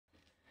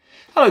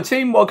Hello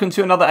team, welcome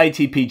to another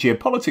ATP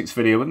Geopolitics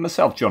video with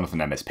myself, Jonathan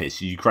MSP. It's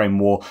the Ukraine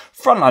War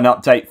Frontline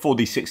update for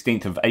the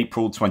 16th of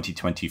April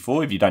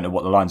 2024. If you don't know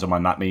what the lines on my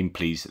map mean,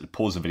 please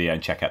pause the video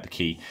and check out the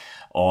key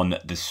on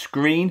the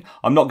screen.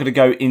 I'm not going to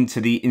go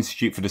into the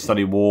Institute for the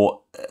Study of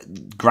War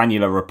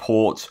granular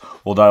report,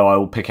 although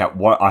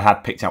I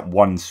have picked out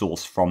one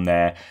source from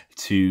there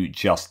to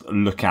just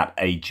look at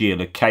a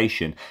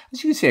geolocation.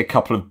 As you can see, a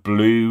couple of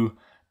blue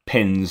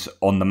pins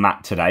on the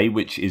map today,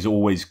 which is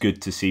always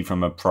good to see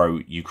from a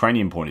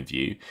pro-Ukrainian point of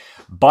view.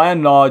 By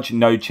and large,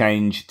 no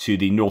change to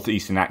the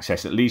northeastern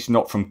axis, at least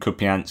not from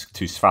Kupiansk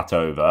to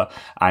Svatove,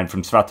 and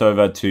from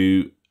Svatove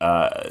to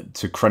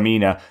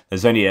Kreminna.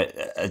 There's only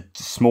a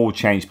small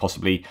change,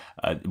 possibly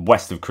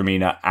west of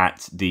Kreminna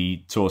at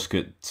the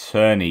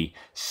Torsk-Terny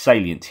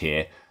salient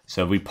here.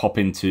 So we pop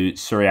into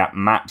Suryat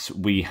maps.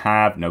 We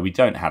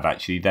don't have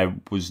actually. There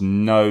was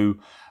no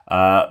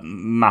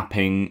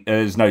mapping.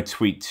 There's no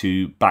tweet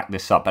to back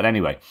this up, but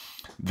anyway,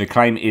 the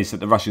claim is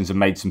that the Russians have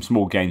made some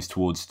small gains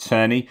towards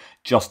Terny,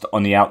 just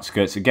on the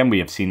outskirts. Again,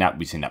 we've seen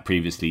that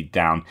previously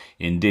down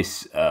in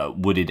this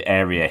wooded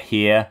area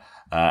here,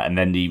 and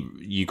then the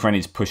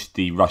Ukrainians pushed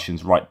the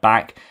Russians right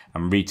back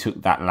and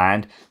retook that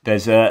land.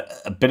 There's a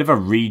bit of a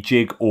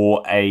rejig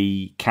or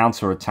a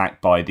counter-attack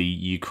by the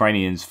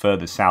Ukrainians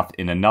further south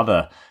in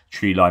another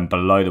tree line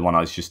below the one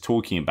I was just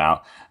talking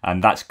about,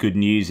 and that's good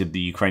news if the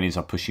Ukrainians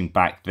are pushing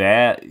back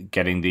there,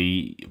 getting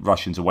the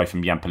Russians away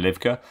from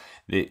Yampolivka.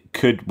 It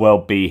could well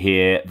be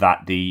here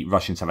that the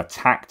Russians have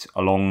attacked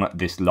along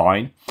this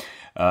line,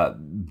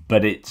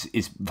 but it's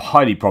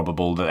highly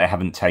probable that they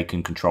haven't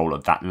taken control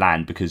of that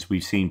land, because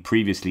we've seen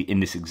previously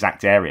in this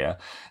exact area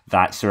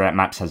that Suryat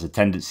maps has a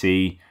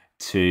tendency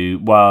to,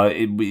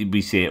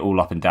 we see it all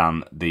up and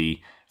down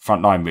the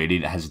front line really,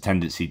 that has a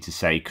tendency to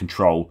say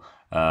control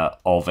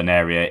of an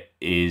area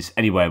is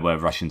anywhere where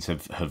Russians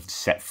have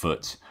set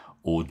foot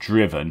or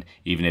driven,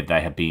 even if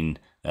they have been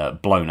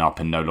blown up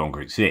and no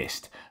longer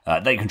exist.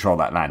 They control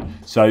that land.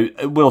 So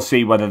we'll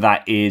see whether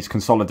that is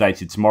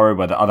consolidated tomorrow,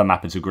 whether other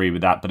mappers agree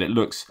with that, but it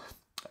looks,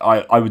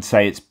 I would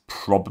say it's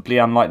probably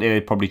unlikely.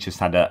 They probably just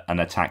had an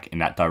attack in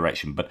that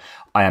direction, but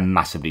I am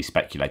massively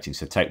speculating,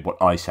 so take what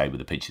I say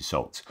with a pinch of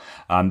salt.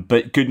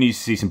 But good news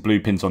to see some blue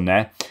pins on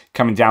there.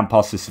 Coming down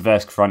past the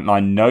Seversk front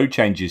line, no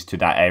changes to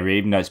that area,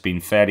 even though it's been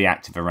fairly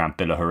active around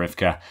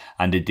Bilohorivka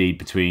and indeed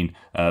between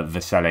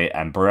Vesely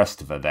and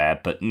Berestova there,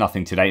 but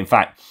nothing today. In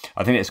fact,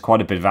 I think there's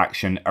quite a bit of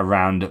action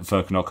around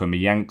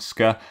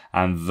Verkhnoko-Miyanska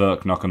and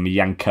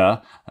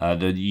Verkhnoko-Miyanka.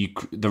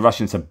 The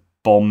Russians have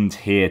bombed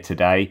here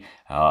today.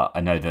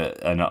 I know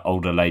that an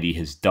older lady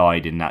has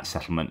died in that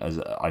settlement, as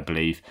I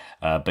believe,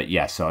 but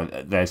yeah, so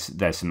there's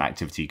some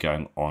activity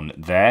going on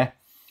there.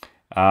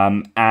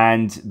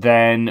 And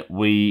then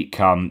we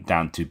come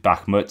down to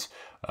Bakhmut.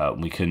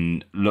 We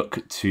can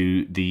look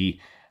to the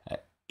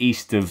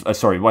west of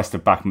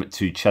Bakhmut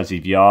to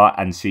Chasiv Yar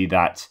and see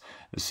that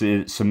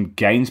some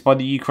gains by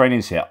the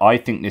Ukrainians here. I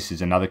think this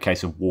is another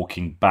case of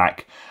walking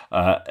back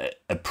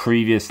a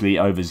previously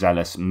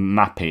overzealous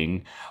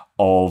mapping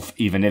of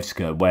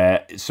Ivanivska,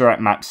 where Suryat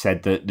Map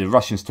said that the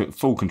Russians took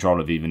full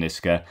control of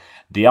Ivanivska.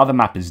 The other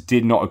mappers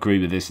did not agree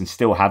with this and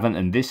still haven't,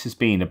 and this has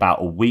been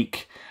about a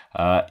week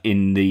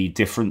in the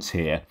difference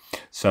here.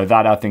 So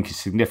that, I think, is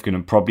significant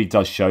and probably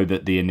does show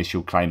that the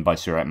initial claim by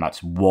Suryat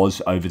Maps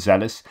was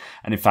overzealous.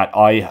 And in fact,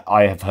 I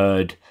have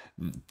heard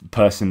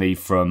personally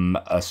from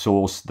a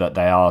source that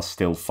they are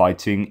still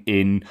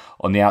fighting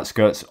on the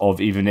outskirts of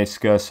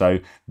Ivanivska, so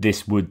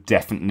this would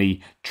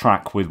definitely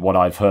track with what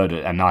I've heard,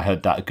 and I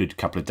heard that a good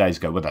couple of days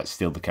ago. Whether that's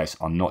still the case,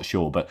 I'm not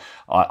sure, but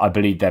I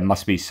believe there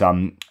must be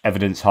some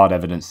evidence, hard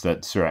evidence,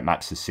 that Suryat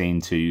Maps has seen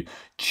to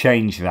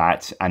change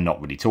that and not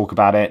really talk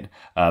about it,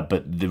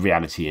 but the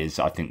reality is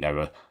I think they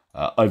were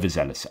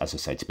overzealous, as I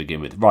say, to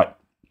begin with. Right,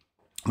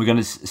 we're going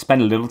to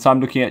spend a little time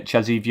looking at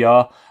Chasiv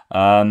Yar.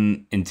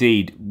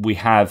 Indeed, we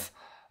have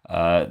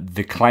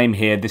the claim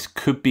here. This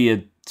could be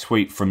a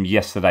tweet from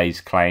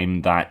yesterday's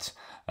claim that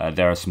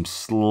there are some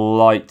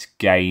slight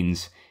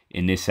gains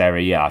in this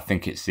area. Yeah, I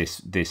think it's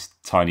this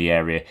tiny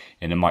area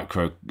in a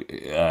micro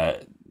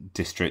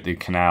district, the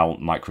canal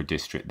micro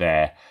district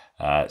there.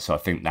 So I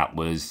think that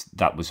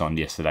was on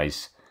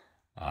yesterday's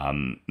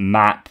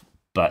map.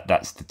 But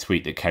that's the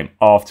tweet that came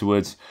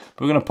afterwards.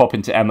 We're going to pop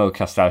into Emil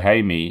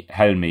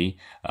Kastelhelmi,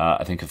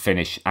 I think a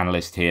Finnish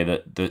analyst here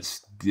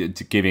that's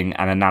giving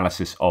an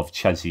analysis of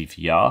Chasiv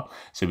Yar.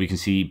 So we can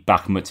see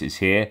Bakhmut is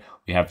here.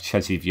 We have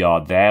Chasiv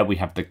Yar there. We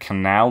have the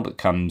canal that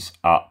comes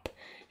up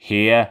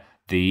here.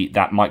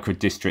 That micro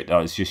district that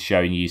I was just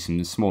showing you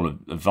some small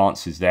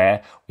advances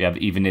there. We have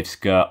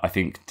Ivanivska, I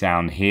think,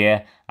 down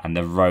here, and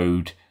the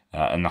road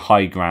and the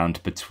high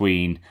ground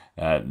between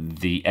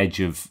the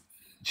edge of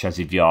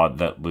Chasiv Yar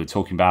that we're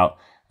talking about,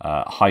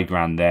 high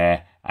ground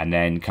there, and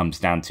then comes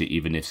down to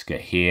Ivanivska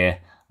here.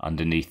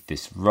 underneath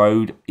this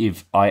road,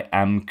 if I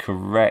am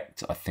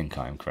correct. I think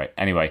I am correct.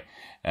 Anyway,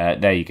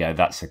 there you go.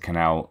 That's the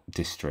canal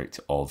district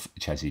of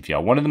Chasiv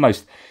Yar. One of the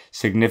most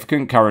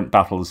significant current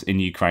battles in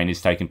Ukraine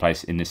is taking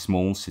place in the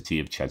small city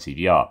of Chasiv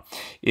Yar.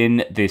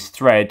 In this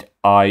thread,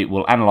 I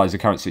will analyse the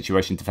current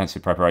situation,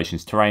 defensive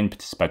preparations, terrain,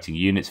 participating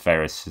units,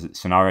 various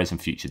scenarios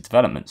and future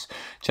developments.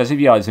 Chasiv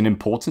Yar is an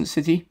important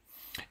city.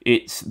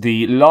 It's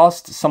the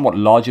last, somewhat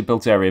larger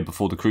built area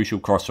before the crucial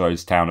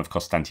crossroads town of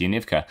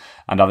Konstantinivka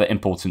and other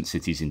important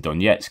cities in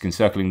Donetsk.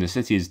 Encircling the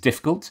city is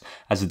difficult,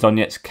 as the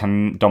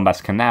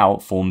Donbass Canal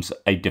forms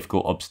a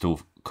difficult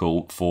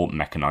obstacle for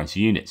mechanized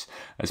units.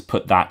 Let's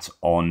put that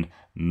on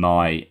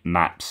my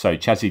map. So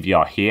Chasiv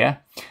Yar here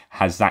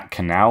has that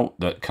canal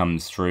that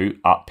comes through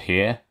up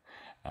here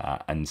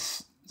and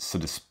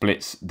sort of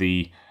splits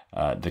the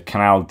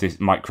canal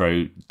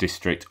micro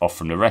district off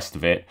from the rest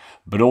of it,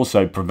 but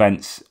also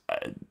prevents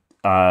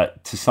to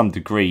some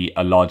degree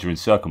a larger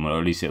encirclement, or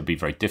at least it would be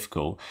very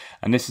difficult.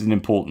 And this is an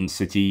important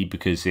city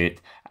because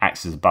it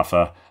acts as a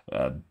buffer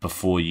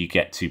before you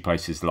get to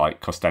places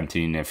like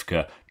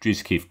Konstantinivka,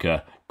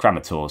 Druzhkivka,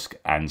 Kramatorsk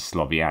and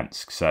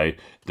Sloviansk. So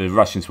the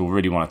Russians will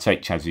really want to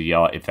take Chasiv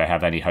Yar if they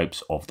have any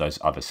hopes of those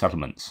other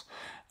settlements.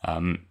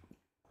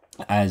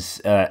 As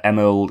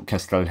Emil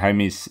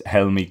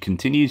Kastelhelmi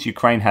continues,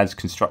 Ukraine has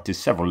constructed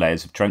several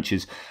layers of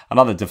trenches and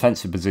other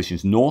defensive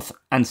positions north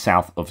and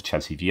south of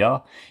Chasiv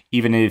Yar.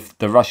 Even if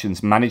the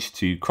Russians managed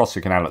to cross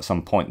the canal at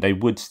some point, they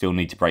would still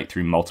need to break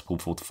through multiple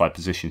fortified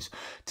positions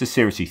to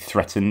seriously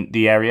threaten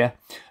the area.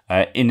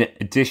 In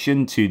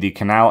addition to the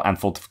canal and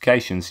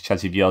fortifications,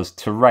 Chasiv Yar's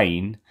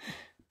terrain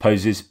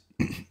poses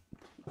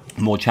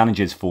more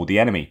challenges for the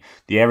enemy.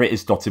 The area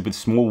is dotted with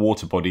small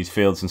water bodies,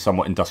 fields and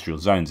somewhat industrial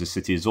zones. The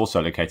city is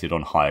also located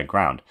on higher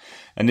ground.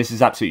 And this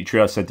is absolutely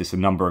true. I've said this a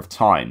number of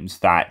times,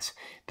 that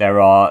there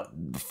are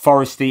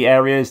foresty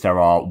areas, there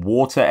are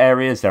water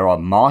areas, there are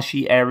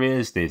marshy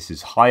areas. This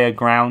is higher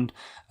ground.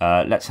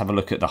 Let's have a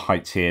look at the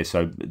heights here.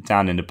 So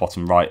down in the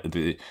bottom right of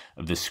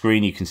the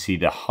screen, you can see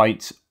the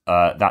height.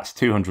 That's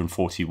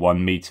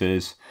 241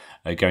 meters.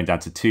 Going down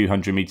to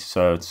 200 meters,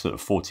 so sort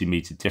of 40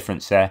 meter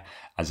difference there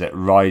as it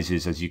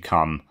rises as you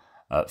come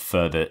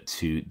further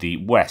to the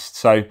west.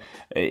 So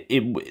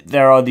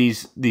there are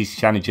these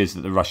challenges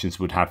that the Russians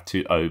would have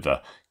to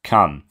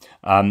overcome.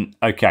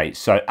 Okay,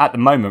 so at the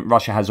moment,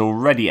 Russia has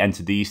already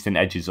entered the eastern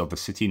edges of the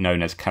city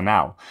known as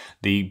Canal.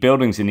 The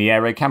buildings in the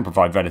area can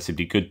provide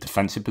relatively good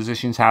defensive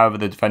positions. However,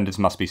 the defenders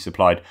must be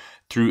supplied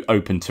through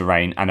open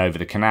terrain and over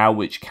the canal,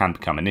 which can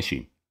become an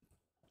issue.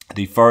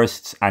 The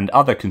forests and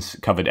other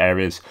covered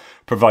areas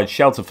provide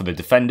shelter for the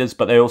defenders,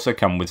 but they also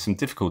come with some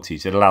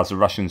difficulties. It allows the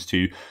Russians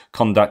to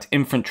conduct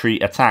infantry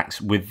attacks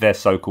with their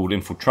so-called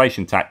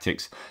infiltration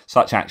tactics.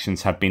 Such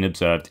actions have been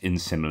observed in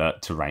similar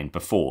terrain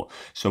before.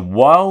 So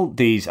while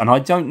these, and I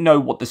don't know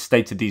what the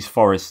state of these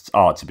forests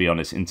are, to be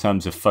honest, in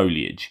terms of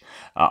foliage,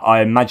 I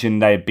imagine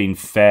they have been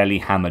fairly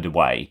hammered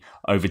away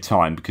over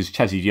time, because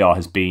Chasiv Yar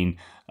has been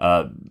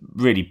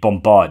really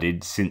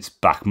bombarded since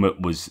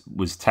Bakhmut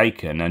was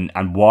taken,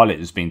 and while it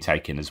was being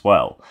taken as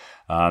well,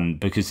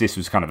 because this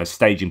was kind of a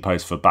staging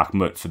post for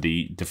Bakhmut for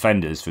the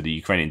defenders, for the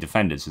Ukrainian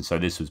defenders, and so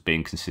this was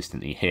being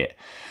consistently hit.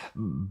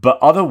 But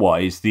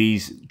otherwise,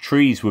 these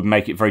trees would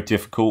make it very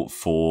difficult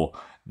for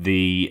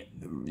the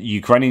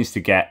Ukrainians to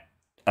get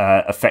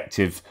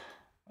effective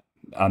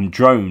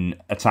drone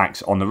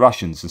attacks on the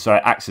Russians, and so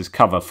it acts as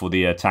cover for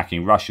the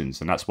attacking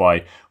Russians. And that's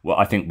why, well,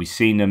 I think we've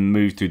seen them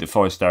move through the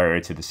forest area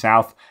to the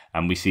south,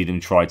 and we see them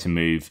try to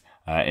move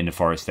in the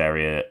forest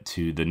area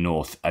to the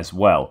north as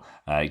well,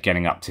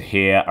 getting up to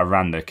here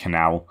around the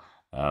canal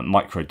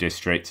micro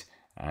district.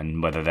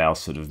 And whether they'll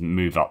sort of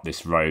move up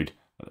this road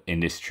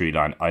in this tree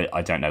line,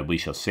 I don't know. We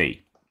shall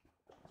see.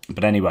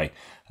 But anyway,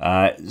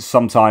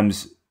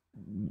 sometimes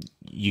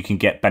you can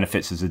get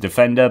benefits as a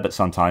defender, but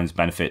sometimes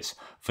benefits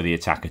for the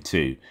attacker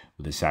too,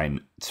 with the same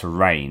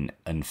terrain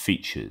and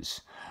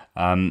features.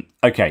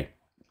 Okay,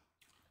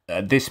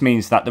 this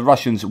means that the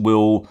Russians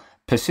will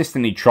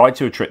persistently try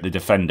to attract the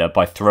defender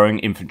by throwing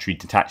infantry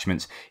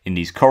detachments in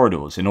these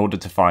corridors in order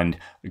to find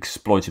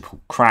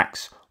exploitable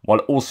cracks, while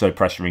also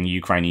pressuring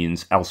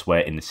Ukrainians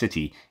elsewhere in the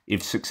city.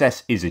 If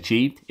success is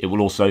achieved, it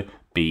will also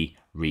be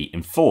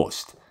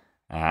reinforced.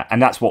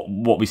 And that's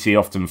what we see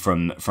often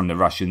from the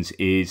Russians,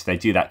 is they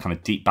do that kind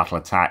of deep battle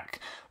attack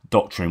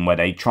doctrine where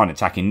they try and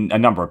attack in a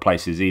number of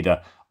places,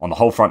 either on the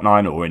whole front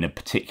line or in a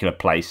particular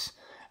place,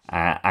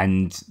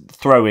 and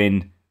throw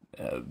in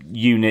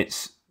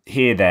units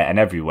here, there and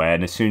everywhere.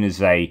 And as soon as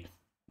they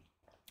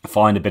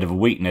find a bit of a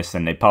weakness,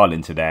 then they pile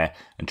into there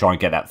and try and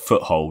get that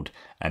foothold,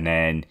 and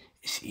then,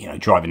 you know,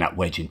 driving that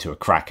wedge into a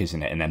crack,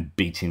 isn't it? And then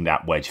beating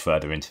that wedge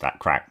further into that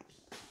crack.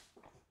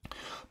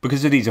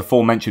 Because of these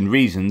aforementioned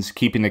reasons,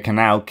 keeping the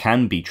canal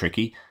can be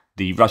tricky.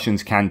 The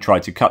Russians can try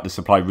to cut the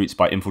supply routes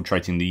by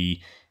infiltrating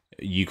the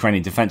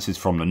Ukrainian defences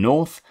from the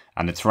north,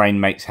 and the terrain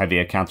makes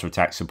heavier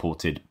counterattacks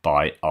supported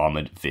by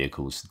armoured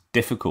vehicles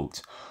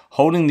difficult.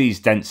 Holding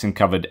these dense and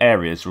covered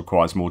areas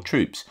requires more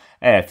troops.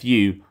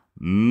 AFU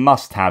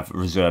must have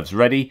reserves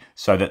ready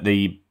so that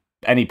the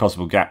any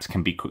possible gaps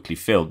can be quickly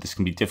filled. This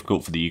can be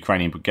difficult for the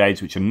Ukrainian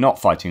brigades, which are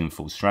not fighting in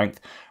full strength.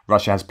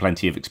 Russia has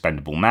plenty of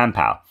expendable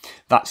manpower.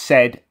 That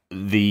said,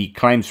 the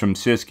claims from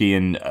Syrsky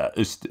and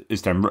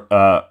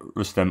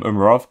Rustem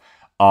Umarov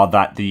are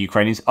that the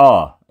Ukrainians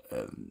are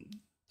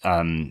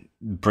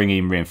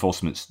bringing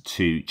reinforcements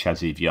to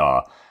Chasiv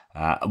Yar.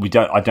 I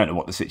don't know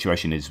what the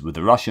situation is with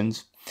the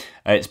Russians.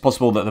 It's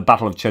possible that the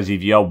Battle of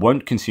Chasiv Yar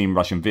won't consume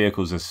Russian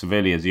vehicles as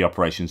severely as the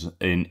operations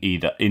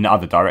in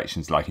other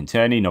directions, like in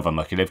Terny,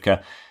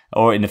 Novomykhailivka,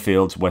 or in the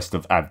fields west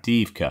of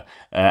Avdiivka.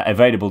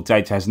 Available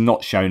data has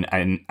not shown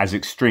as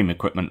extreme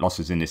equipment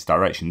losses in this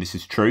direction. This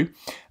is true.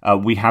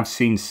 We have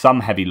seen some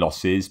heavy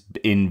losses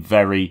in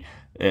very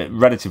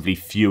relatively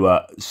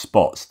fewer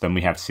spots than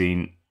we have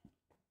seen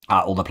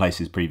at all the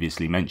places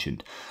previously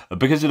mentioned.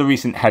 Because of the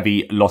recent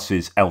heavy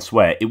losses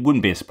elsewhere, it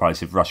wouldn't be a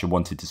surprise if Russia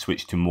wanted to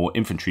switch to more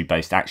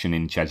infantry-based action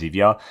in Chasiv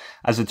Yar,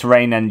 as the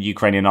terrain and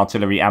Ukrainian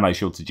artillery ammo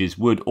shortages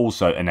would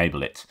also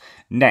enable it.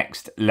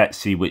 Next, let's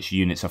see which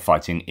units are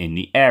fighting in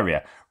the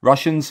area.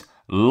 Russians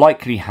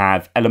likely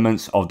have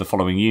elements of the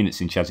following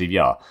units in Chasiv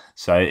Yar.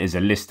 So there's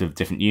a list of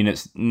different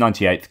units.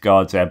 98th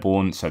Guards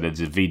Airborne, so there's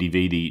a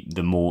VDV,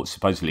 the more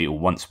supposedly or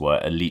once were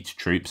elite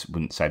troops,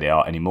 wouldn't say they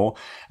are anymore.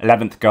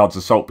 11th Guards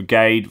Assault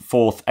Brigade,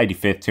 4th,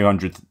 85th,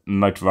 200th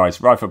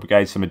Motorised Rifle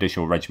Brigade, some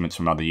additional regiments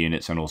from other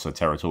units, and also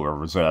Territorial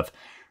Reserve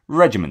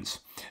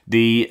regiments.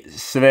 The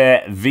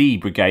Sever V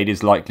Brigade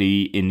is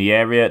likely in the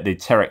area. The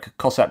Terek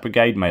Cossack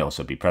Brigade may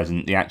also be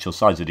present. The actual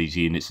size of these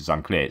units is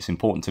unclear. It's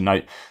important to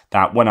note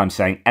that when I'm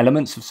saying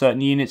elements of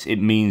certain units, it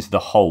means the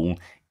whole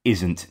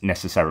isn't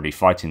necessarily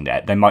fighting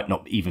there. They might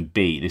not even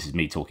be, this is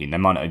me talking, there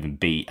might not even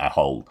be a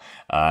whole.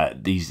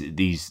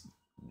 These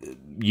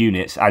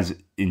units, as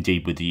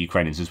indeed with the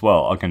Ukrainians as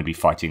well, are going to be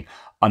fighting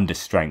under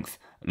strength,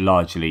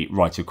 largely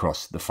right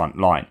across the front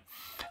line.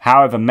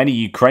 However, many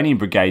Ukrainian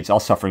brigades are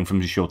suffering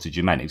from a shortage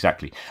of men,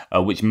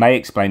 which may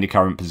explain the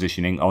current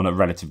positioning on a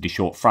relatively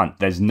short front.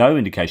 There's no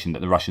indication that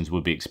the Russians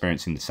will be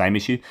experiencing the same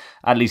issue,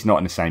 at least not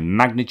in the same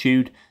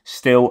magnitude.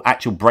 Still,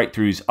 actual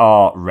breakthroughs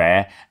are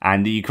rare,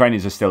 and the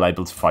Ukrainians are still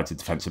able to fight a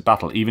defensive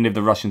battle. Even if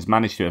the Russians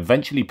manage to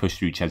eventually push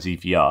through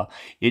Chasiv Yar,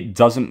 it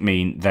doesn't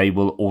mean they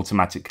will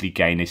automatically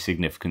gain a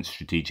significant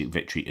strategic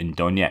victory in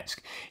Donetsk.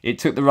 It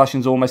took the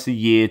Russians almost a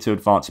year to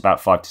advance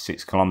about 5 to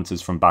 6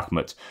 kilometers from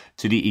Bakhmut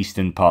to the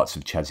eastern parts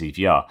of Chasiv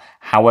Yar.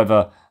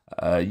 However,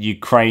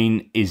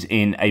 Ukraine is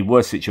in a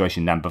worse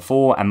situation than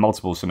before, and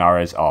multiple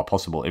scenarios are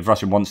possible. If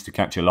Russia wants to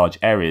capture large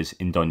areas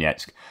in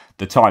Donetsk,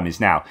 the time is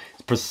now.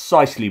 It's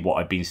precisely what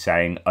I've been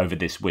saying over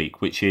this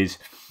week, which is,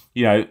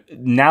 you know,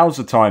 now's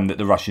the time that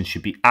the Russians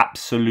should be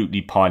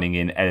absolutely piling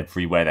in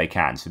everywhere they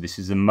can. So this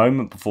is the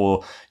moment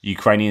before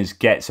Ukrainians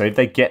get, so if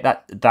they get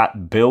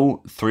that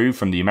bill through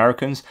from the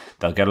Americans,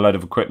 they'll get a load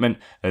of equipment.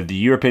 The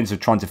Europeans are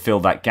trying to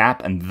fill that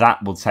gap, and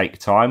that will take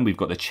time. We've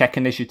got the Czech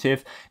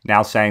initiative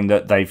now saying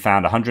that they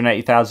found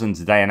 180,000,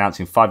 today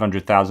announcing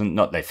 500,000.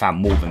 Not they found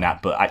more than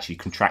that, but actually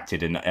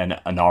contracted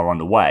and are on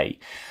the way.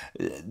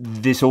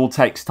 This all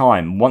takes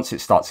time. Once it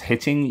starts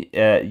hitting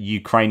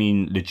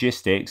Ukrainian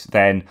logistics,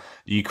 then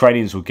the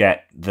Ukrainians will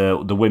get the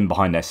wind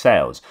behind their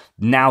sails.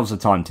 Now's the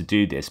time to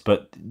do this.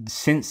 But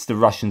since the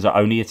Russians are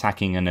only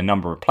attacking in a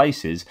number of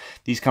places,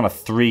 these kind of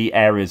 3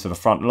 areas of the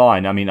front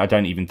line, I mean, I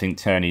don't even think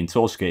Terny and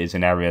Torska is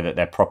an area that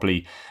they're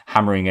properly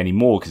hammering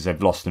anymore because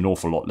they've lost an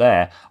awful lot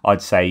there.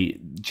 I'd say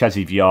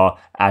Chasiv Yar,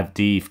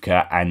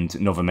 Avdiivka and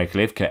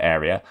Novomykhailivka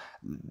area,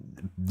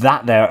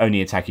 that they're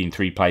only attacking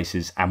 3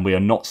 places, and we are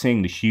not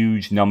seeing the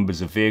huge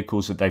numbers of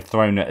vehicles that they've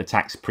thrown at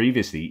attacks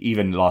previously,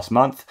 even last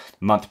month,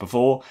 the month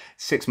before,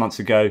 6 months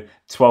ago,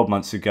 12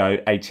 months ago,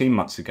 18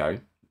 months ago.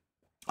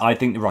 I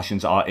think the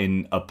Russians are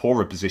in a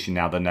poorer position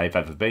now than they've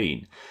ever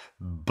been.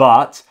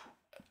 But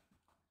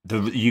the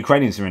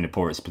Ukrainians are in the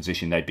poorest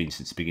position they've been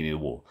since the beginning of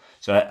the war.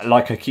 So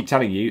like I keep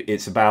telling you,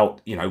 it's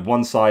about, you know,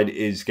 one side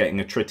is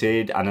getting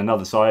attrited and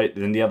another side,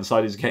 then the other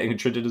side is getting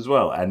attrited as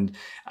well. And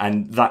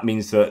that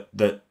means that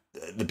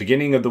at the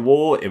beginning of the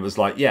war, it was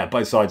like, yeah,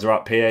 both sides are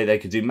up here. They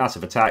could do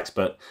massive attacks,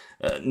 but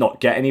not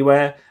get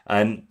anywhere.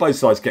 And both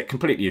sides get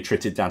completely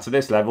attrited down to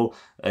this level.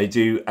 They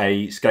do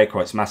a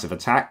Skakewites massive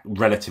attack,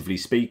 relatively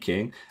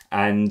speaking.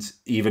 And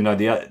even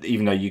though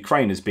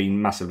Ukraine has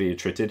been massively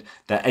attrited,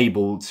 they're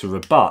able to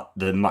rebut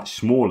the much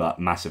smaller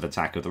massive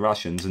attack of the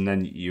Russians. And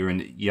then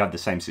you have the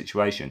same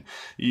situation.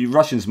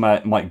 Russians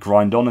might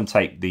grind on and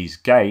take these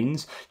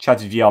gains.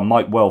 Chasiv Yar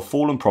might well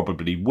fall, and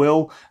probably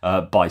will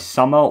by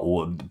summer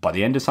or by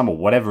the end of summer,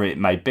 whatever it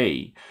may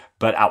be.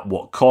 But at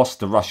what cost?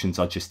 The Russians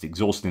are just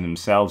exhausting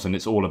themselves, and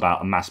it's all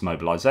about a mass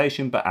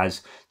mobilization. But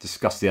as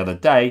discussed the other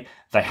day,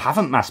 they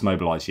haven't mass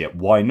mobilized yet.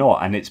 Why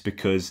not? And it's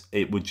because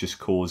it would just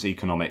cause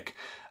economic,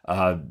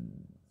 I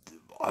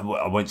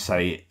won't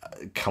say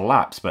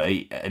collapse, but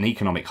an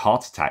economic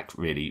heart attack,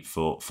 really,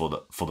 for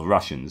the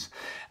Russians,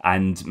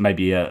 and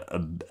maybe a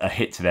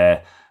hit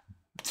to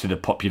the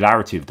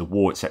popularity of the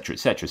war, etc.,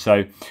 etc.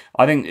 So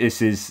I think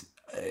this is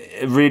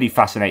a really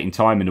fascinating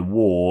time in a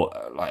war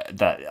like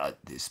that.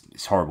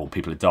 It's horrible.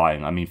 People are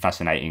dying. I mean,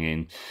 fascinating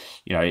in,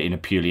 in a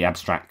purely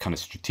abstract kind of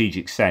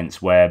strategic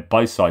sense, where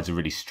both sides are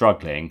really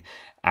struggling,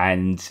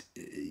 and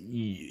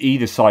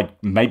either side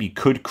maybe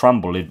could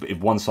crumble if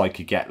one side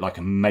could get like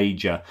a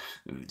major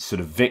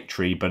sort of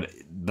victory, but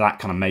that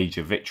kind of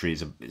major victory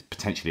is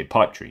potentially a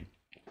pipe dream.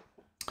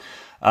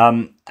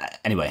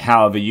 Anyway,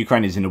 however,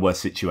 Ukraine is in a worse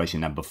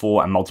situation than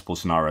before, and multiple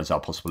scenarios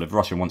are possible. If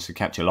Russia wants to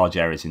capture large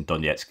areas in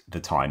Donetsk, the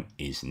time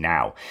is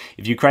now.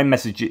 If Ukraine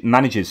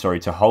manages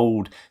to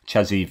hold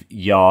Chasiv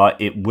Yar,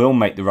 it will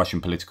make the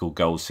Russian political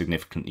goals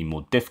significantly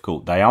more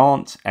difficult. There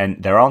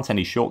aren't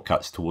any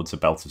shortcuts towards the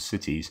belt of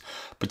cities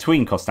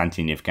between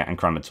Konstantinivka and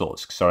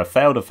Kramatorsk, so a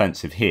failed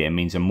offensive here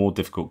means a more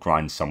difficult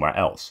grind somewhere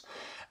else.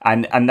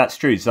 And that's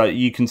true. So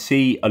you can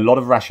see a lot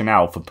of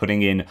rationale for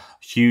putting in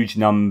huge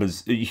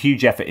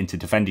effort into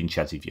defending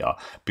Chasiv Yar,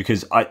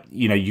 because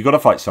you got to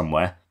fight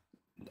somewhere.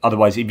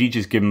 Otherwise, if you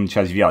just give them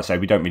Chasiv Yar, say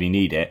we don't really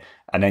need it,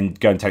 and then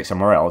go and take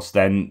somewhere else,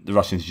 then the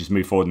Russians just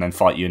move forward and then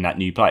fight you in that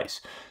new place.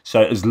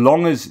 So as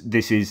long as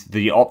this is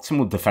the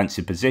optimal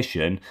defensive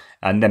position,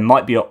 and there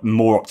might be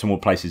more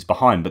optimal places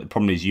behind, but the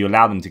problem is you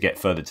allow them to get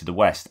further to the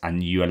west,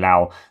 and you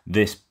allow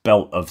this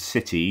belt of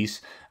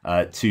cities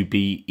to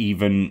be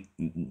even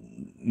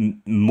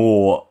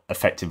more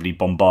effectively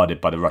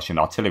bombarded by the Russian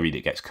artillery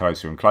that gets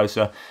closer and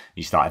closer.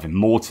 You start having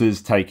mortars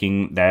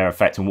taking their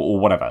effect or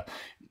whatever.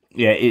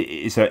 Yeah,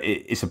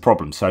 it's a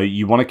problem. So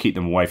you want to keep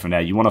them away from there.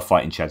 You want to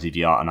fight in Chasiv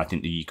Yar, and I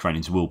think the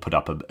Ukrainians will put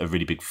up a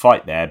really big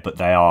fight there, but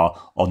they are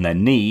on their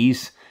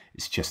knees.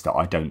 It's just that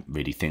I don't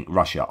really think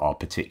Russia are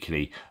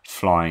particularly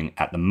flying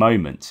at the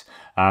moment.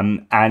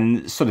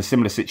 And sort of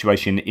similar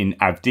situation in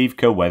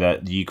Avdiivka, where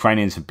the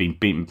Ukrainians have been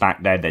beaten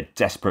back there. They're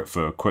desperate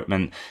for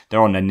equipment.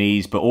 They're on their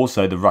knees, but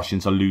also the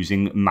Russians are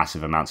losing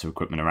massive amounts of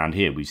equipment around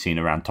here. We've seen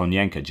around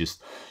Tonyenka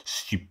just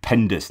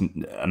stupendous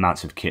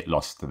amounts of kit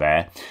lost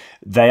there.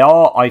 They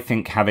are, I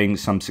think, having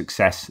some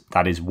success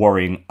that is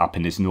worrying up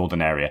in this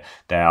northern area.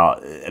 They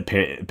are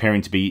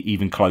appearing to be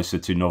even closer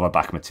to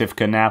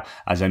Novobakhmativka now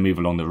as they move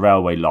along the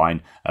railway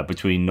line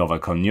between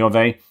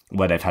Novokonyovo,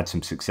 where they've had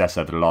some success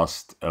over the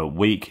last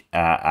week,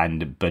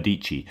 and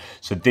Berdichi.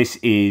 So this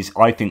is,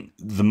 I think,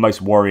 the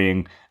most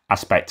worrying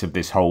aspect of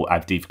this whole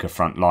Avdiivka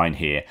front line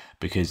here,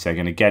 because they're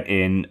going to get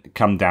in,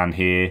 come down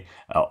here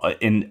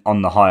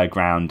on the higher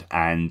ground,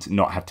 and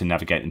not have to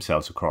navigate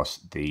themselves across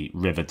the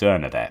River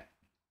Derna there.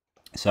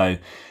 So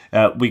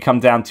we come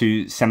down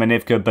to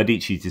Semenivka,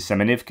 Berdichi to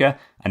Semenivka,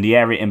 and the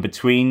area in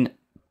between.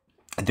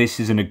 This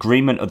is an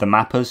agreement of the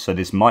mappers, so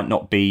this might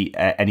not be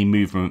any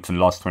movement from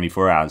the last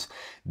 24 hours.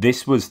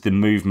 This was the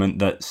movement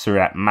that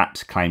Surat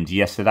Maps claimed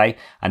yesterday,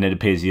 and it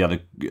appears the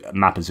other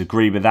mappers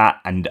agree with that,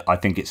 and I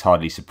think it's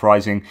hardly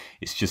surprising.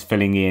 It's just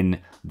filling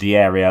in the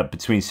area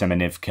between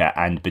Semenivka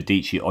and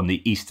Berdichi on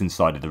the eastern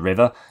side of the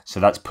river, so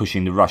that's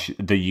pushing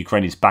the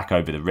Ukrainians back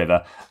over the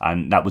river,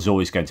 and that was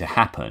always going to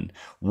happen.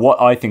 What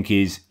I think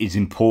is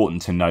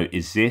important to note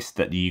is this,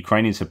 that the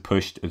Ukrainians have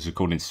pushed, as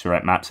according to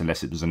Surat Maps,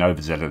 unless it was an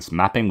overzealous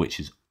mapping, which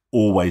is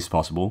always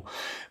possible,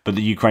 but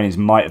the Ukrainians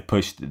might have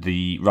pushed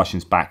the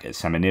Russians back at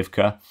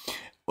Semenivka.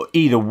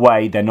 Either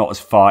way, they're not as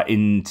far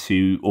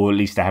into, or at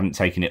least they haven't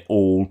taken it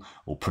all,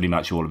 or pretty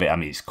much all of it. I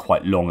mean, it's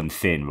quite long and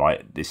thin,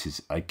 right? This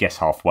is, I guess,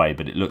 halfway,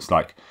 but it looks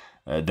like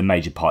the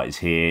major part is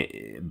here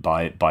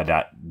by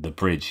the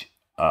bridge,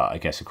 I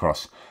guess,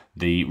 across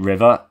the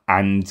river.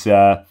 And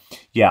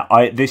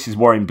this is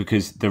worrying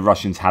because the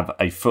Russians have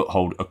a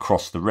foothold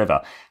across the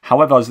river.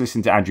 However, I was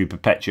listening to Andrew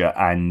Perpetua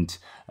and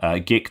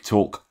Geek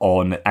talk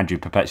on Andrew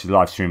Perpetua's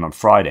live stream on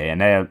Friday,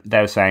 and they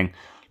were saying,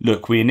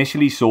 look, we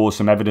initially saw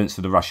some evidence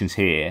of the Russians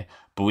here,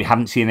 but we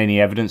haven't seen any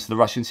evidence of the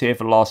Russians here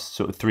for the last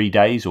sort of 3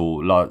 days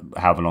or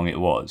however long it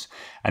was.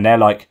 And they're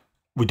like,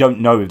 we don't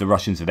know if the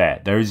Russians are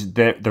there. There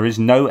is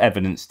no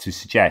evidence to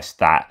suggest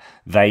that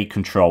they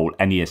control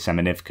any of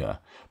Semenivka,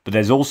 but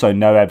there's also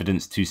no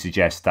evidence to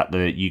suggest that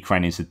the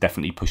Ukrainians have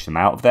definitely pushed them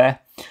out of there.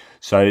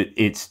 So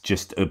it's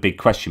just a big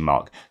question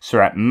mark.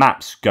 Surat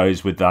Maps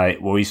goes with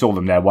we saw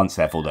them there once,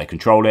 therefore they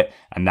control it,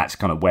 and that's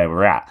kind of where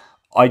we're at.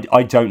 I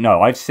don't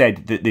know. I've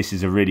said that this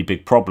is a really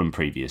big problem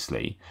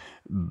previously,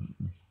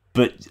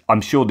 but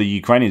I'm sure the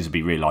Ukrainians will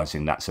be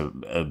realising that's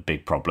a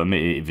big problem,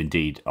 if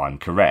indeed I'm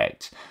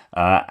correct.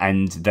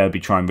 And they'll be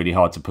trying really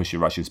hard to push the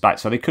Russians back.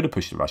 So they could have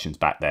pushed the Russians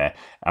back there.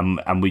 And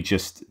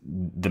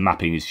the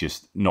mapping is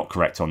just not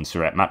correct on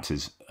Surat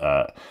Maps'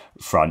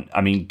 front.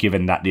 I mean,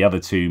 given that the other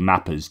two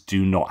mappers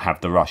do not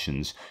have the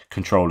Russians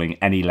controlling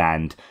any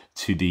land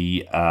to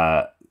the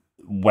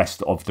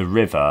west of the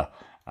river,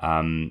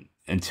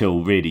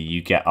 until really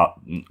you get up,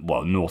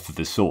 well, north of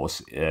the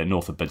source,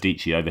 north of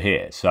Berdichi over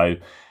here. So,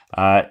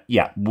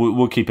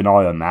 we'll keep an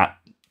eye on that.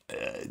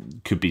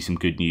 Could be some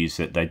good news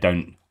that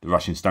the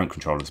Russians don't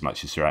control as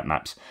much as Surat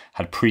Maps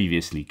had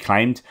previously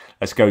claimed.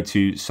 Let's go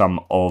to some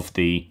of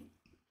the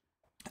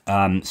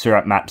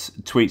Surat Maps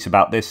tweets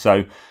about this.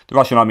 So the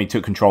Russian army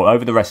took control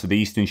over the rest of the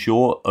eastern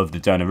shore of the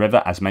Derna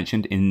River, as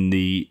mentioned,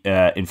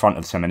 in front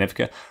of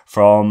Semenivka.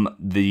 From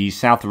the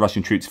south, the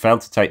Russian troops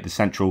failed to take the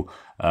central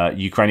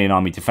Ukrainian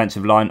army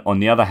defensive line. On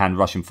the other hand,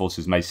 Russian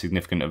forces made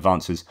significant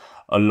advances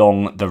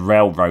along the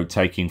railroad,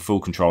 taking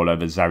full control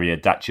over Zaria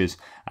Dachas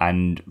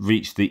and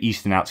reached the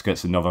eastern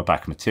outskirts of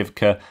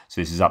Novobakhmativka.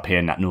 So this is up here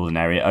in that northern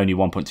area. Only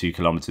 1.2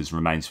 kilometers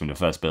remains from the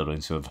first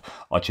buildings of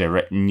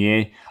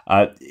Ocheretny.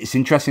 It's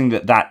interesting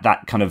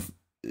that kind of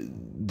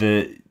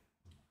the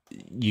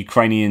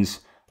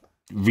Ukrainians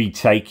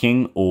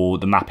retaking, or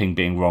the mapping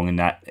being wrong in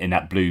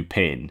that blue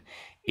pin,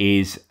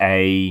 is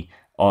a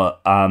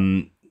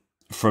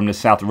from the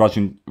south.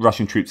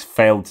 Russian troops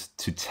failed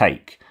to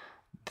take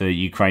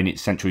the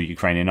central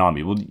Ukrainian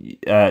army,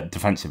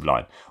 defensive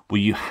line. Well,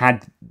 you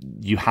had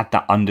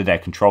that under their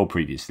control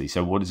previously.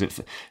 So what is it?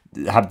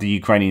 Have the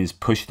Ukrainians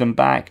pushed them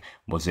back?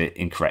 Was it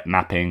incorrect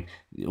mapping?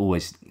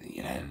 Always,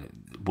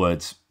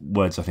 words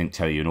I think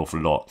tell you an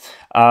awful lot.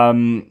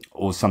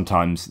 Or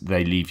sometimes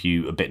they leave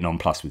you a bit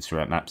nonplussed with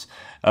Surek maps.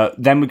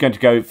 Then we're going to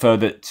go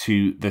further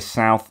to the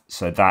south.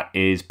 So that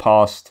is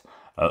past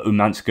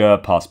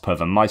Umanska, past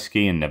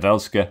Pervomaisky and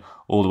Nevelska,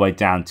 all the way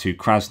down to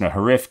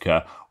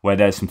Krasnohorivka, where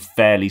there's some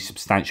fairly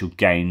substantial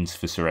gains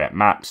for Surek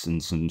maps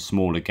and some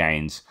smaller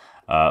gains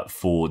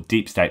for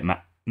deep state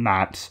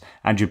maps.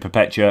 Andrew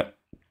Perpetua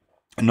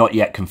not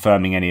yet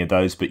confirming any of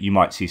those, but you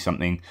might see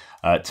something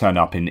turn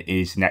up in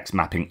his next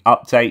mapping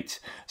update.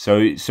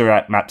 So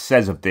Surek map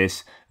says of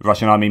this, the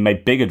Russian army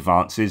made big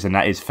advances, and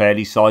that is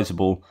fairly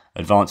sizable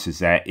advances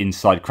there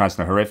inside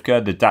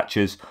Krasnohorivka. The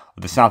dachas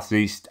of the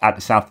southeast at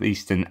the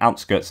southeastern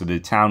outskirts of the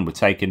town were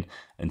taken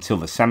until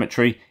the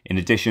cemetery. In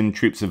addition,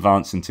 troops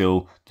advanced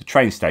until the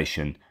train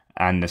station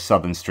and the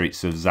southern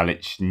streets of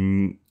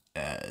Zaliznychna,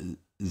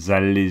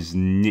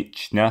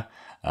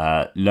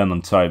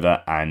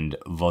 Lermontova and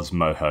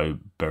Vozmoho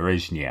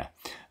Berezhnya.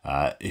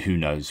 Who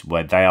knows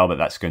where they are, but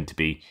that's going to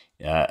be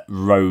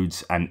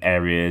roads and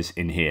areas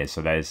in here.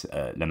 So there's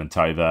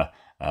Lermontova,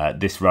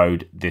 this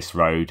road,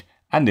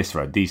 and this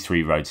road, these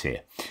three roads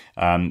here.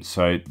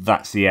 So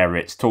that's the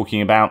area it's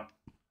talking about.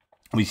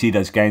 We see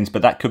those gains,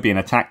 but that could be an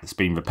attack that's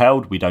been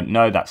repelled. We don't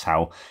know. That's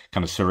how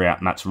kind of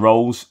Surek maps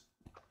rolls.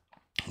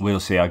 We'll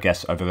see, I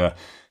guess, over the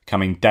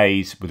coming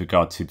days with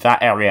regard to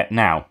that area.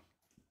 Now,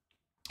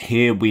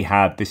 here we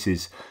have, this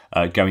is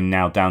going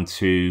now down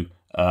to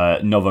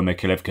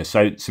Novomykhailivka.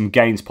 So some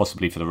gains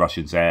possibly for the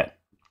Russians there.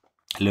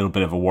 A little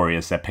bit of a worry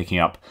as they're picking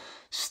up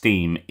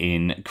steam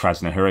in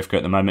Krasnohorivka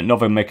at the moment.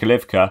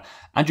 Novomykhailivka,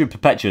 Andrew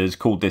Perpetua has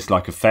called this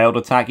like a failed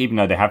attack, even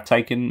though they have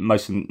taken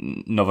most of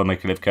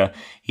Novomykhailivka.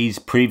 He's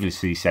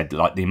previously said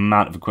like the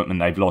amount of equipment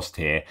they've lost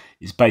here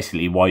is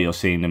basically why you're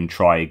seeing them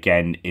try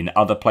again in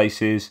other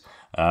places,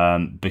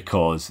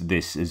 because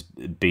this has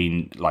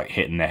been like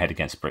hitting their head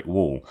against a brick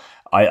wall.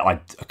 I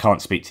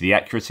can't speak to the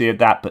accuracy of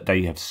that, but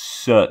they have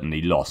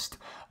certainly lost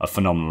a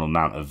phenomenal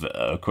amount of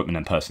equipment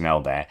and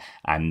personnel there.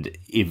 And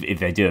if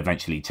they do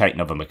eventually take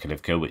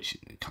Novomykhailivka, which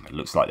kind of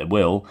looks like they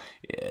will,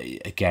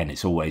 again,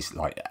 it's always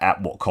like,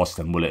 at what cost,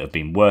 and will it have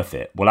been worth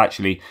it? Well,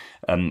 actually,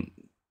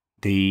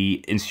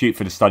 the Institute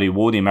for the Study of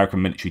War, the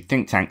American military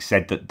think tank,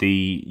 said that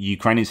the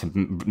Ukrainians have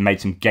made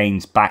some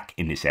gains back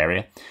in this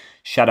area.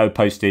 Shadow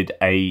posted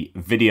a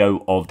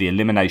video of the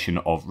elimination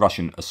of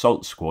Russian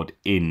assault squad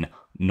in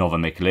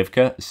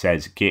Novomykhailivka,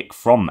 says Gik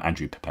from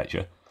Andrew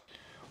Perpetua.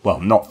 Well,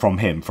 not from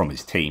him, from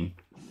his team.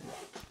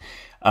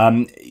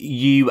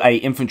 UA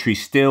infantry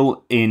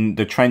still in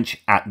the trench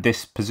at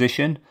this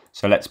position.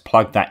 So let's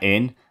plug that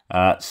in.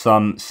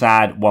 Some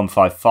sad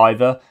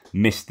 155er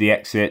missed the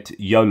exit,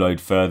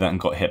 YOLO'd further and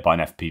got hit by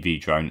an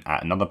FPV drone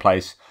at another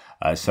place.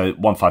 So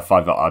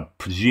 155er, I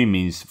presume,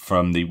 means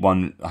from the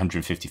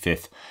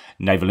 155th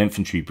Naval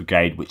Infantry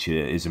Brigade, which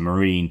is a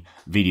Marine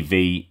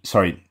VDV.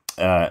 Sorry,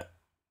 is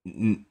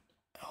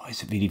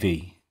it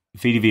VDV?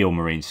 VDV or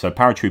Marines, so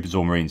paratroopers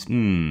or Marines.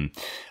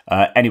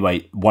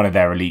 Anyway, one of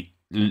their elite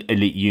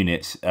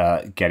units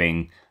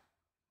getting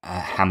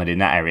hammered in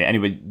that area.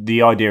 Anyway,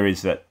 the idea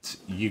is that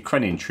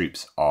Ukrainian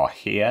troops are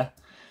here,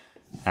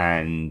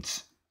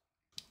 and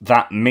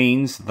that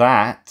means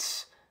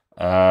that,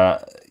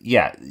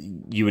 yeah,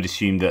 you would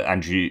assume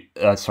that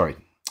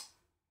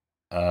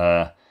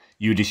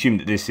you would assume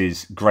that this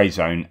is grey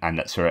zone and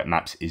that Surek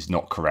maps is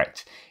not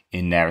correct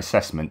in their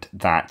assessment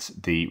that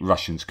the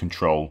Russians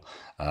control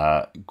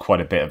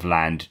quite a bit of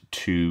land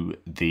to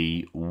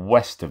the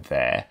west of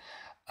there.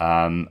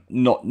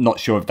 Not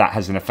sure if that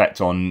has an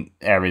effect on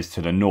areas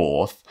to the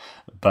north,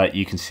 but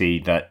you can see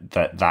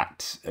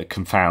that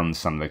confounds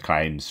some of the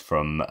claims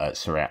from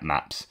Surek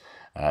maps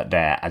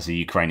there, as the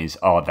Ukrainians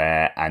are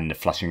there and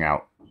flushing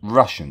out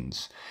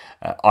Russians.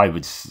 I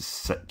would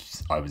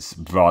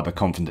rather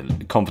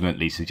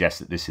confidently suggest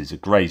that this is a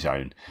grey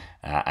zone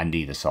and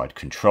either side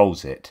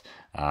controls it.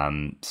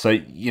 So,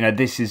 you know,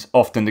 this is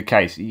often the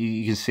case.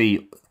 You can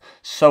see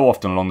so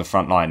often along the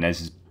front line, there's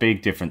this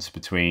big difference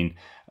between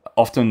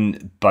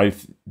often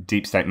both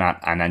Deep State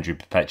Map and Andrew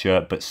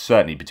Perpetua, but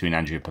certainly between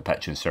Andrew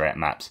Perpetua and Surek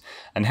maps.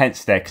 And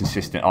hence their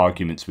consistent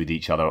arguments with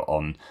each other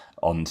on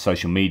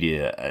social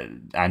media.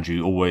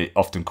 Andrew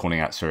often calling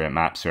out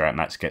Surek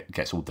maps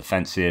gets all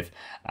defensive.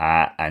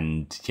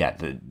 And yeah,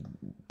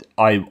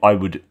 I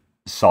would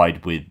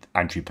side with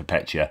Andrew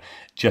Perpetua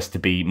just to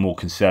be more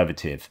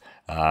conservative.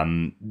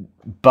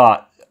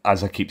 But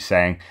as I keep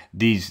saying,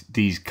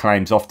 these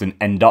claims often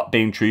end up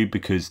being true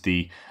because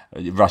the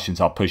Russians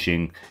are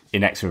pushing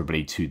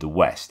inexorably to the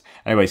west.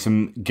 Anyway,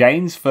 some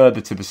gains further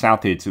to the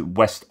south here, to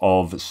west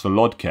of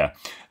Solodka,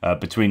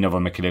 between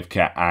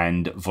Novomikhailivka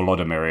and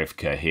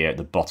Volodymyrivka here at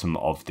the bottom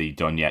of the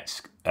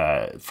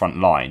Donetsk front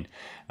line.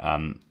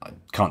 I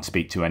can't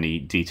speak to any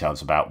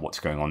details about what's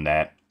going on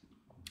there,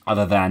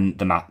 other than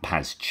the map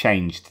has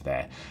changed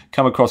there.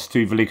 Come across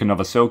to Velika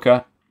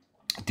Novosilka.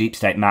 Deep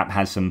State map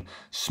has some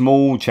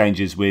small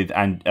changes with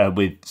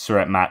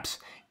Suret maps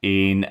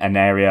in an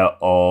area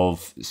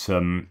of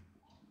some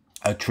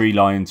tree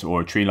lines,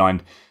 or a tree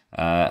line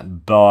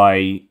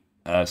by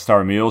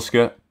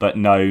Staromyolska, but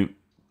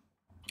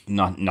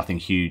nothing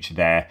huge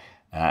there.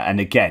 And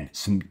again,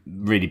 some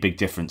really big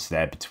difference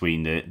there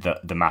between the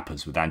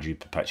mappers, with Andrew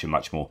Perpetua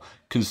much more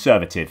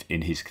conservative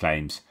in his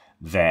claims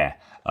there.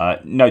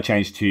 No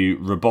change to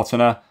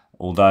Robotina,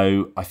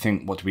 although I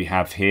think, what do we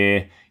have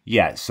here?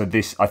 Yeah, so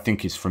this I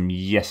think is from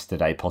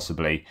yesterday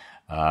possibly,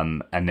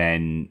 and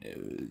then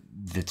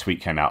the tweet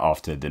came out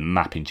after the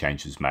mapping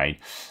change was made.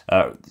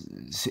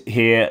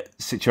 Here,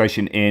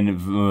 situation in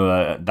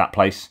that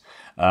place.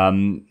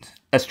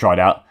 Let's try it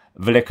out.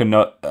 Velika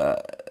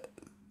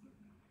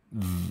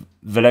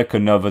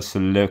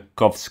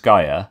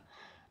Novosilikovskaya.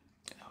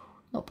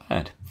 Not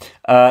bad.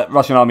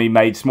 Russian army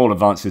made small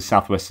advances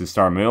southwest of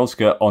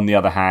Staromyolska. On the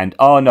other hand,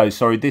 oh no,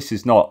 sorry, this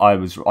is not. I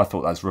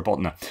thought that was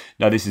Robotina.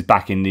 No, this is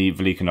back in the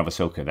Velika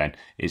Novosilka. Then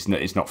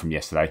it's not from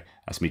yesterday.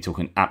 That's me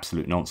talking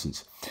absolute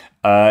nonsense.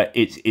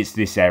 It's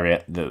this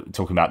area that we're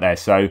talking about there.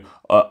 So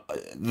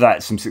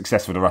that's some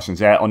success for the Russians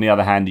there. On the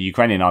other hand, the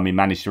Ukrainian army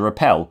managed to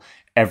repel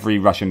every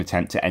Russian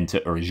attempt to enter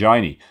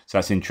Uruzhaini. So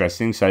that's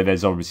interesting. So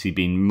there's obviously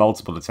been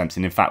multiple attempts,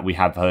 and in fact we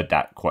have heard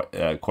that quite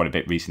a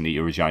bit recently.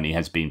 Uruzhaini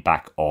has been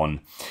back on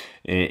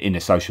in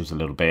the socials a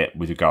little bit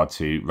with regard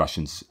to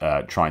Russians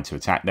trying to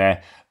attack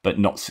there, but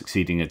not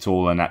succeeding at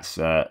all, and that's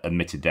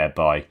admitted there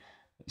by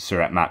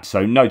Suret Map.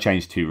 So no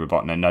change to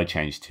Robotina, no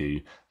change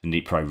to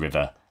the Dnipro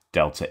River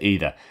Delta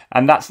either.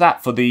 And that's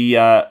that for the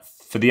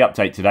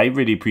update today.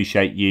 Really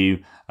appreciate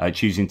you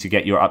choosing to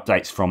get your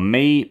updates from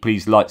me.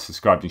 Please like,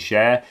 subscribe and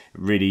share. It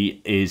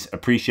really is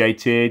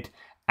appreciated.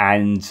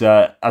 And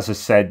as I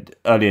said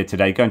earlier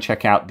today, go and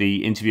check out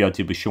the interview I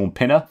did with Sean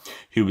Pinner,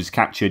 who was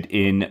captured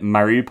in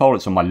Mariupol.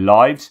 It's on my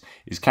lives.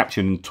 He was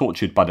captured and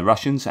tortured by the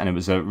Russians, and it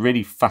was a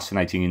really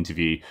fascinating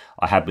interview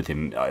I had with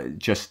him.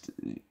 Just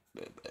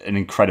an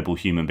incredible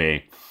human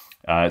being.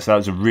 So that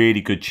was a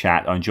really good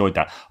chat. I enjoyed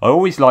that. I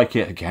always like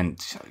it, again,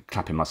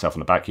 clapping myself on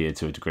the back here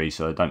to a degree,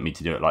 so I don't mean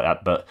to do it like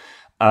that, but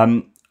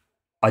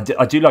I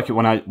do like it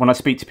when I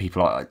speak to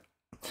people.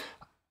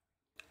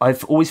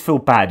 I've always feel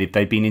bad if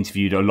they've been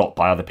interviewed a lot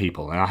by other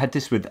people, and I had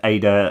this with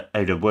Ada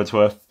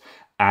Wordsworth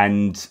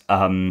and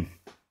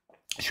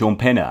Sean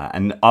Pinner,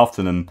 and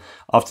after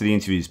the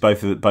interviews,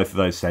 both of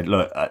those said,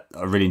 "Look, I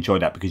really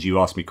enjoyed that because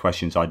you asked me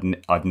questions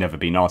I've never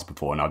been asked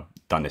before, and I've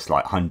done this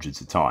like hundreds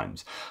of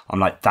times." I'm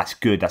like, "That's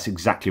good. That's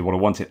exactly what I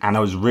wanted." And I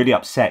was really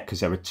upset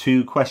because there were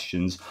two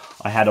questions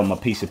I had on my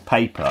piece of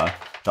paper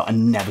that I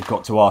never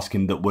got to ask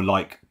him, that were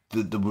like,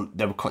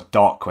 they were quite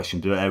dark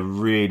questions. They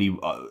really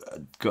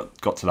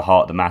got to the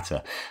heart of the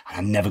matter, and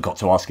I never got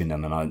to asking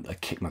them, and I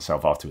kicked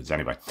myself afterwards.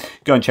 Anyway,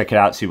 go and check it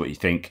out, see what you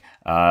think,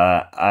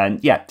 and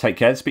yeah, take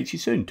care. Speak to you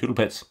soon. Toodle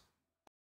pits.